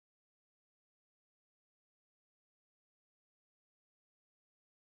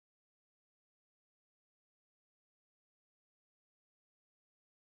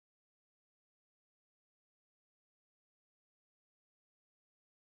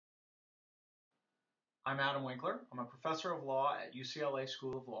I'm Adam Winkler. I'm a professor of law at UCLA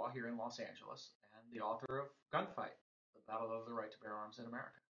School of Law here in Los Angeles and the author of Gunfight, The Battle of the Right to Bear Arms in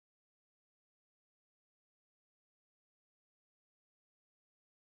America.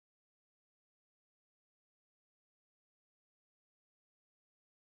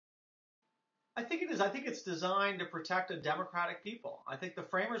 I think it is. I think it's designed to protect a democratic people. I think the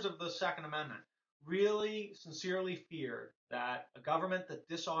framers of the Second Amendment really sincerely feared that a government that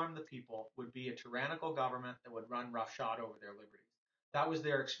disarmed the people would be a tyrannical government that would run roughshod over their liberties. That was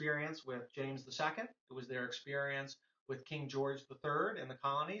their experience with James II. It was their experience with King George III in the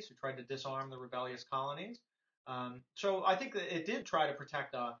colonies, who tried to disarm the rebellious colonies. So I think that it did try to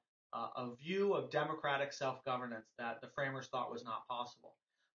protect a view of democratic self-governance that the framers thought was not possible.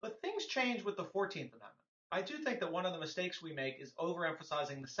 But things change with the 14th Amendment. I do think that one of the mistakes we make is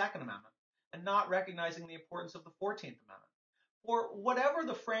overemphasizing the Second Amendment and not recognizing the importance of the 14th Amendment. For whatever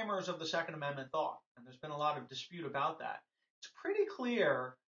the framers of the Second Amendment thought, and there's been a lot of dispute about that, it's pretty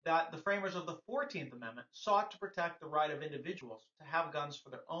clear that the framers of the 14th Amendment sought to protect the right of individuals to have guns for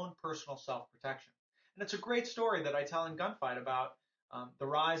their own personal self-protection. And it's a great story that I tell in Gunfight about the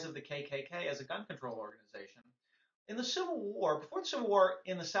rise of the KKK as a gun control organization. In the Civil War, before the Civil War,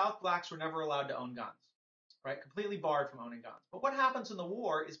 in the South, blacks were never allowed to own guns, right? Completely barred from owning guns. But what happens in the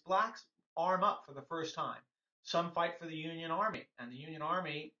war is blacks arm up for the first time. Some fight for the Union Army, and the Union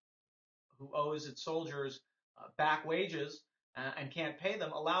Army, who owes its soldiers back wages and can't pay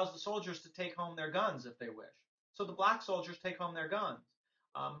them, allows the soldiers to take home their guns if they wish. So the black soldiers take home their guns.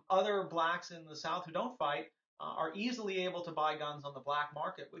 Other blacks in the South who don't fight are easily able to buy guns on the black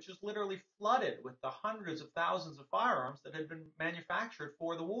market, which is literally flooded with the hundreds of thousands of firearms that had been manufactured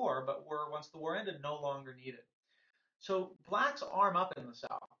for the war, but were, once the war ended, no longer needed. So blacks arm up in the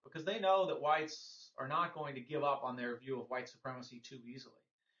South because they know that whites are not going to give up on their view of white supremacy too easily.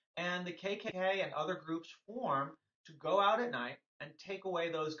 And the KKK and other groups form to go out at night and take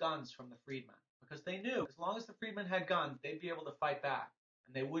away those guns from the freedmen because they knew as long as the freedmen had guns, they'd be able to fight back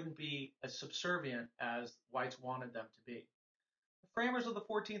and they wouldn't be as subservient as whites wanted them to be. The framers of the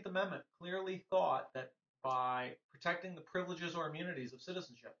 14th Amendment clearly thought that by protecting the privileges or immunities of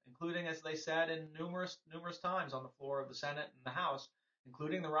citizenship, including, as they said in numerous times on the floor of the Senate and the House,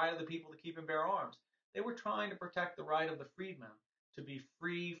 including the right of the people to keep and bear arms, they were trying to protect the right of the freedmen to be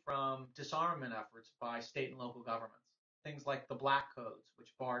free from disarmament efforts by state and local governments. Things like the Black Codes, which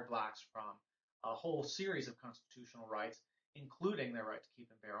barred blacks from a whole series of constitutional rights, including their right to keep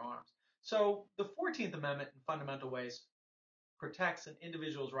and bear arms. So the 14th Amendment, in fundamental ways, protects an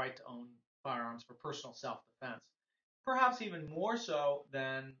individual's right to own firearms for personal self-defense, perhaps even more so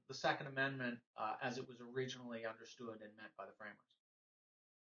than the Second Amendment as it was originally understood and meant by the framers.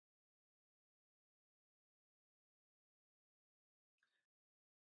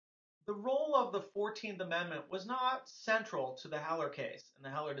 The role of the 14th Amendment was not central to the Heller case and the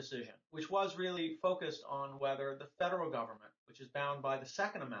Heller decision, which was really focused on whether the federal government, which is bound by the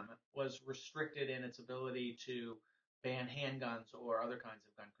Second Amendment, was restricted in its ability to ban handguns or other kinds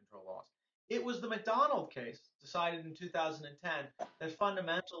of gun control laws. It was the McDonald case, decided in 2010, that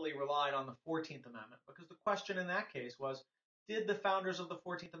fundamentally relied on the 14th Amendment, because the question in that case was, did the founders of the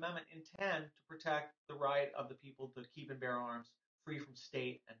 14th Amendment intend to protect the right of the people to keep and bear arms free from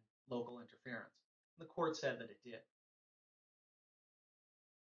state and local interference? And the court said that it did.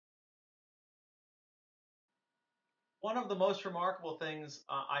 One of the most remarkable things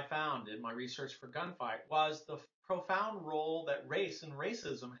I found in my research for Gunfight was the profound role that race and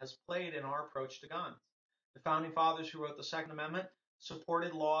racism has played in our approach to guns. The founding fathers who wrote the Second Amendment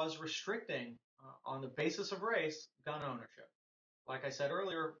supported laws restricting, on the basis of race, gun ownership. Like I said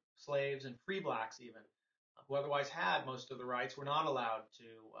earlier, slaves and free blacks even, who otherwise had most of the rights, were not allowed to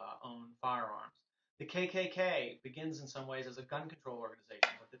own firearms. The KKK begins in some ways as a gun control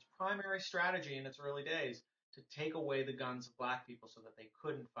organization, with its primary strategy in its early days to take away the guns of black people so that they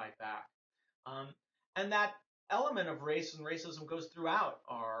couldn't fight back. Um, and that element of race and racism goes throughout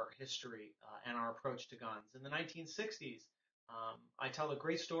our history and our approach to guns. In the 1960s, I tell a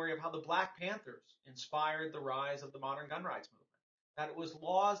great story of how the Black Panthers inspired the rise of the modern gun rights movement. That it was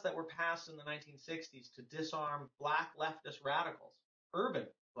laws that were passed in the 1960s to disarm black leftist radicals, urban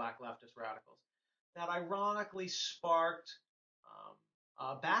black leftist radicals, that ironically sparked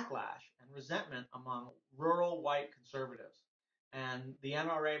backlash and resentment among rural white conservatives. And the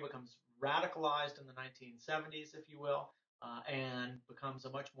NRA becomes radicalized in the 1970s, if you will, and becomes a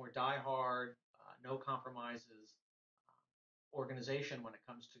much more diehard, no compromises organization when it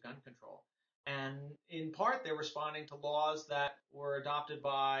comes to gun control. And in part, they're responding to laws that were adopted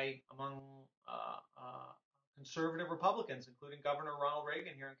by, among conservative Republicans, including Governor Ronald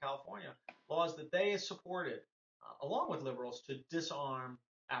Reagan here in California, laws that they supported, along with liberals, to disarm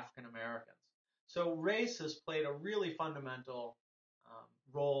African Americans. So race has played a really fundamental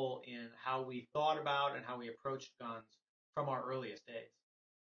role in how we thought about and how we approached guns from our earliest days.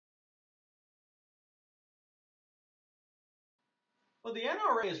 Well, the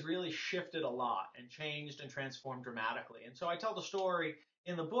NRA has really shifted a lot and changed and transformed dramatically. And so I tell the story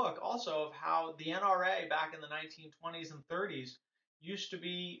in the book also of how the NRA back in the 1920s and 30s used to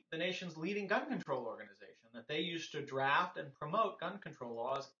be the nation's leading gun control organization, that they used to draft and promote gun control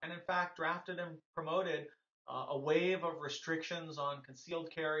laws, and in fact drafted and promoted a wave of restrictions on concealed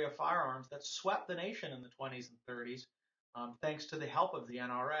carry of firearms that swept the nation in the 20s and 30s, thanks to the help of the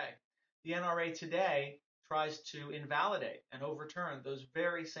NRA. The NRA today tries to invalidate and overturn those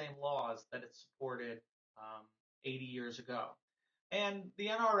very same laws that it supported 80 years ago. And the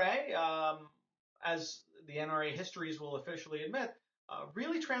NRA, as the NRA histories will officially admit,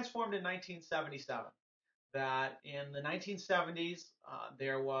 really transformed in 1977. That in the 1970s,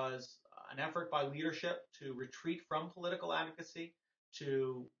 there was an effort by leadership to retreat from political advocacy,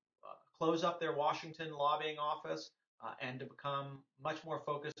 to close up their Washington lobbying office, and to become much more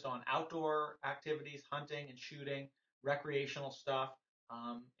focused on outdoor activities, hunting and shooting, recreational stuff,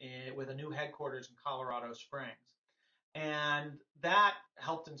 with a new headquarters in Colorado Springs. And that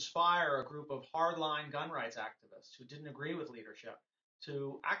helped inspire a group of hardline gun rights activists who didn't agree with leadership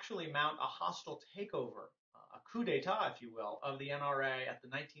to actually mount a hostile takeover, a coup d'etat, if you will, of the NRA at the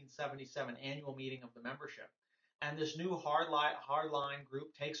 1977 annual meeting of the membership. And this new hardline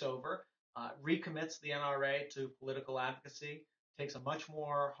group takes over, recommits the NRA to political advocacy, takes a much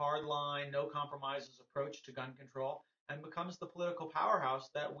more hardline, no compromises approach to gun control, and becomes the political powerhouse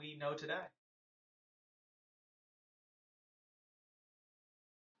that we know today.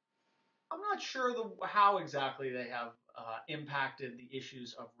 I'm not sure how exactly they have impacted the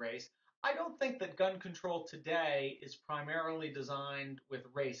issues of race. I don't think that gun control today is primarily designed with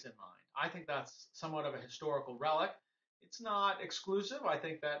race in mind. I think that's somewhat of a historical relic. It's not exclusive. I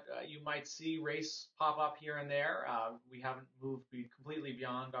think that you might see race pop up here and there. We haven't moved completely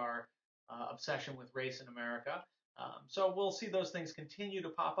beyond our obsession with race in America. So we'll see those things continue to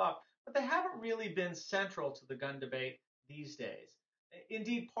pop up, but they haven't really been central to the gun debate these days.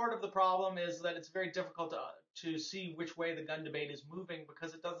 Indeed, part of the problem is that it's very difficult to see which way the gun debate is moving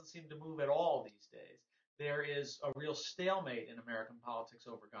because it doesn't seem to move at all these days. There is a real stalemate in American politics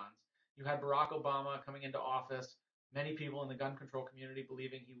over guns. You had Barack Obama coming into office, many people in the gun control community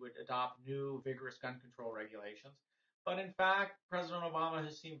believing he would adopt new, vigorous gun control regulations. But in fact, President Obama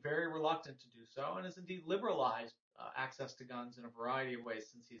has seemed very reluctant to do so and has indeed liberalized access to guns in a variety of ways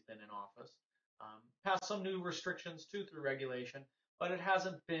since he's been in office. Passed some new restrictions too through regulation, but it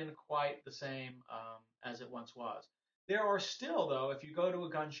hasn't been quite the same as it once was. There are still, though, if you go to a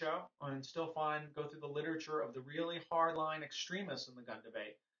gun show and still go through the literature of the really hardline extremists in the gun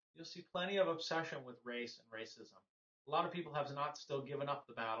debate, you'll see plenty of obsession with race and racism. A lot of people have not still given up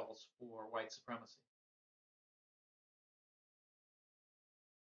the battles for white supremacy.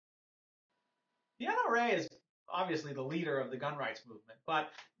 The NRA is obviously the leader of the gun rights movement, but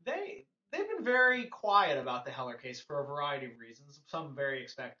they've been very quiet about the Heller case for a variety of reasons, some very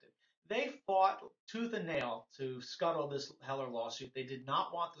expected. They fought tooth and nail to scuttle this Heller lawsuit. They did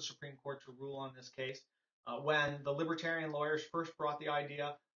not want the Supreme Court to rule on this case. When the libertarian lawyers first brought the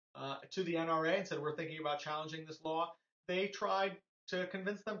idea to the NRA and said, we're thinking about challenging this law, they tried to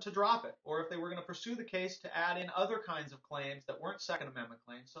convince them to drop it, or if they were going to pursue the case, to add in other kinds of claims that weren't Second Amendment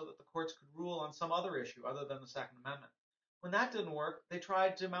claims so that the courts could rule on some other issue other than the Second Amendment. When that didn't work, they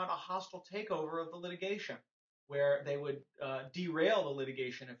tried to mount a hostile takeover of the litigation, where they would derail the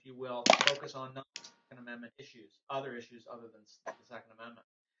litigation, if you will, to focus on non-Second Amendment issues, other issues other than the Second Amendment.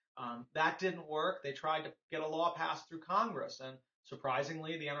 That didn't work. They tried to get a law passed through Congress, and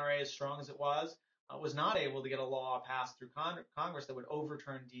surprisingly, the NRA, as strong as it was not able to get a law passed through Congress that would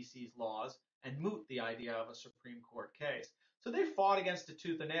overturn D.C.'s laws and moot the idea of a Supreme Court case. So they fought against it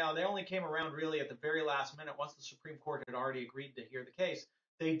tooth and nail. They only came around really at the very last minute once the Supreme Court had already agreed to hear the case.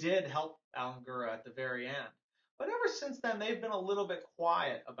 They did help Alan Gura at the very end. But ever since then, they've been a little bit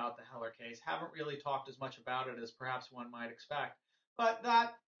quiet about the Heller case, haven't really talked as much about it as perhaps one might expect. But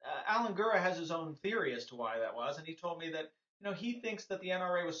that Alan Gura has his own theory as to why that was, and he told me that he thinks that the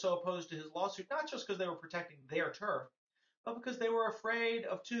NRA was so opposed to his lawsuit, not just because they were protecting their turf, but because they were afraid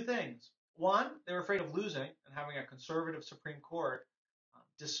of two things. One, they were afraid of losing and having a conservative Supreme Court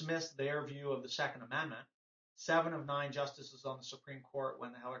dismiss their view of the Second Amendment. 7 of 9 justices on the Supreme Court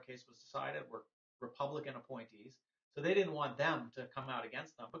when the Heller case was decided were Republican appointees, so they didn't want them to come out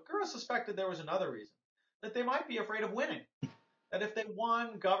against them. But Gura suspected there was another reason, that they might be afraid of winning. That if they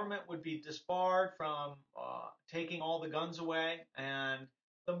won, government would be disbarred from taking all the guns away. And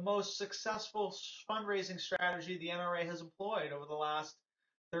the most successful fundraising strategy the NRA has employed over the last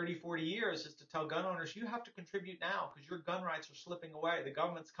 30, 40 years is to tell gun owners, you have to contribute now because your gun rights are slipping away. The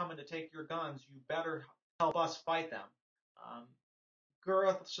government's coming to take your guns. You better help us fight them. Um,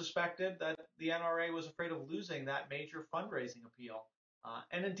 Gura suspected that the NRA was afraid of losing that major fundraising appeal.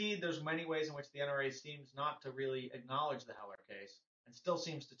 And indeed, there's many ways in which the NRA seems not to really acknowledge the Heller case and still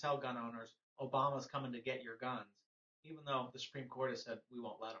seems to tell gun owners, Obama's coming to get your guns, even though the Supreme Court has said we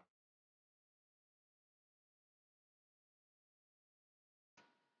won't let him.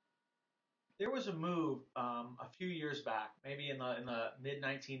 There was a move a few years back, maybe in the mid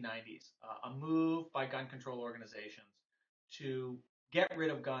 1990s, a move by gun control organizations to get rid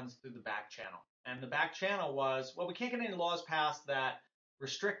of guns through the back channel. And the back channel was, well, we can't get any laws passed that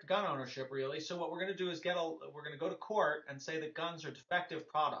restrict gun ownership really. So what we're going to do is we're going to go to court and say that guns are defective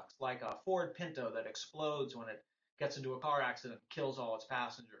products, like a Ford Pinto that explodes when it gets into a car accident and kills all its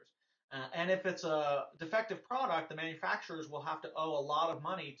passengers. And if it's a defective product, the manufacturers will have to owe a lot of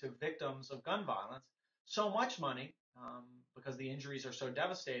money to victims of gun violence, so much money because the injuries are so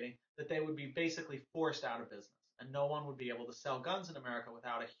devastating that they would be basically forced out of business, and no one would be able to sell guns in America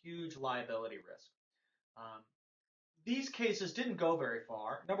without a huge liability risk. These cases didn't go very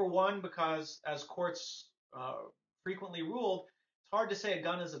far. Number one, because as courts frequently ruled, it's hard to say a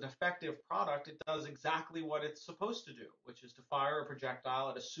gun is a defective product. It does exactly what it's supposed to do, which is to fire a projectile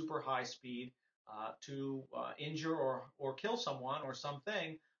at a super high speed to injure or kill someone or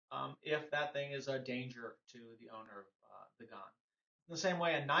something if that thing is a danger to the owner of the gun. In the same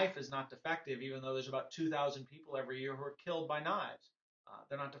way, a knife is not defective, even though there's about 2,000 people every year who are killed by knives.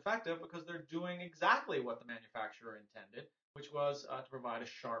 They're not defective because they're doing exactly what the manufacturer intended, which was to provide a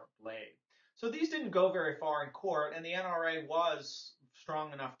sharp blade. So these didn't go very far in court, and the NRA was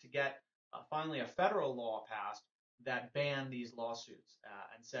strong enough to get finally a federal law passed that banned these lawsuits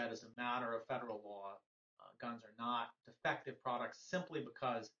and said, as a matter of federal law, guns are not defective products simply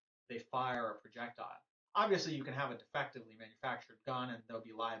because they fire a projectile. Obviously, you can have a defectively manufactured gun and there'll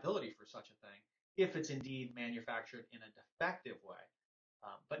be liability for such a thing if it's indeed manufactured in a defective way,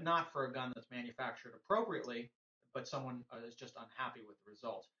 but not for a gun that's manufactured appropriately, but someone is just unhappy with the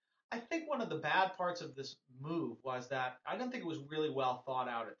results. I think one of the bad parts of this move was that I don't think it was really well thought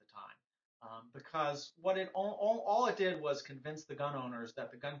out at the time. Because what it all it did was convince the gun owners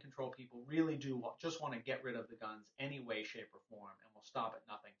that the gun control people really do just want to get rid of the guns any way, shape, or form, and will stop at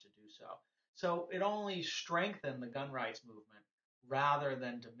nothing to do so. So it only strengthened the gun rights movement rather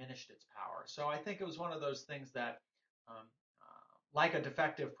than diminished its power. So I think it was one of those things that, like a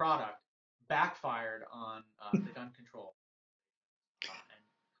defective product, backfired on the gun control and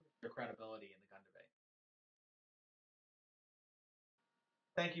their credibility in the gun debate.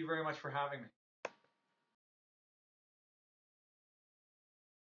 Thank you very much for having me.